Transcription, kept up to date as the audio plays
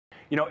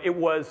You know, it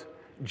was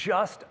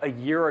just a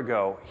year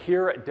ago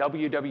here at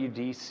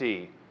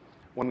WWDC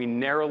when we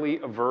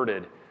narrowly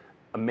averted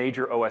a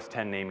major OS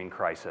X naming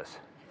crisis.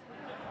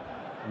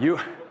 You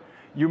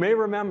may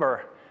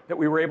remember that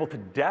we were able to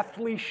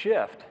deftly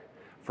shift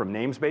from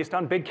names based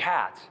on big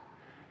cats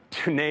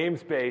to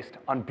names based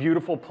on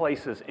beautiful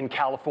places in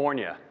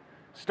California,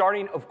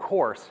 starting, of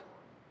course,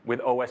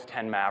 with OS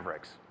X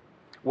Mavericks.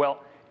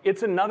 Well,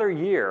 it's another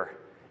year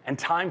and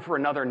time for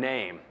another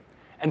name.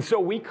 And so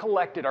we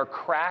collected our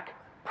crack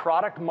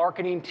product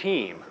marketing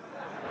team,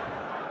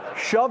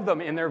 shoved them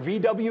in their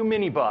VW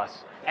minibus,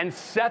 and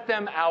set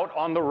them out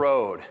on the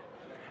road.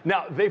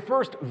 Now, they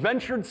first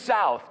ventured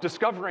south,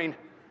 discovering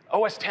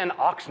OS X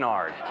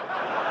Oxnard.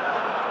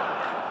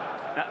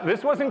 Now,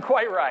 this wasn't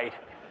quite right,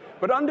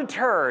 but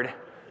undeterred,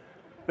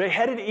 they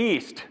headed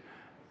east,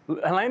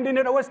 landing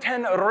at OS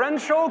X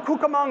Rancho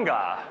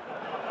Cucamonga.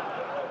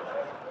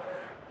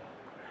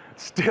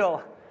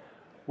 Still,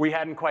 we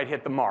hadn't quite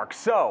hit the mark,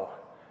 so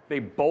they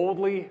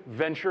boldly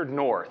ventured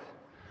north,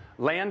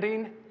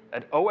 landing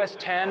at OS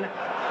X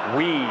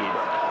Weed.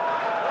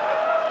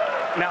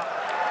 Now,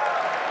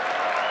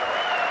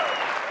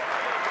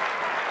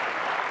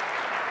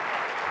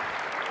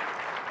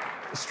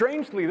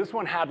 strangely, this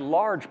one had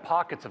large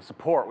pockets of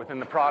support within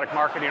the product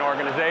marketing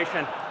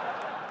organization.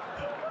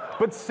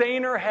 But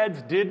saner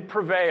heads did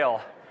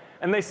prevail,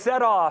 and they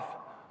set off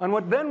on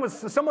what then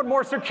was a somewhat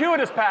more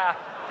circuitous path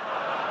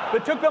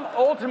that took them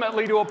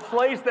ultimately to a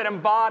place that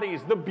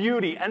embodies the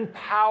beauty and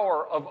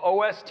power of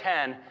OS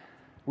X.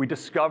 We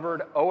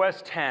discovered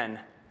OS X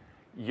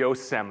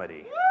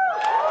Yosemite.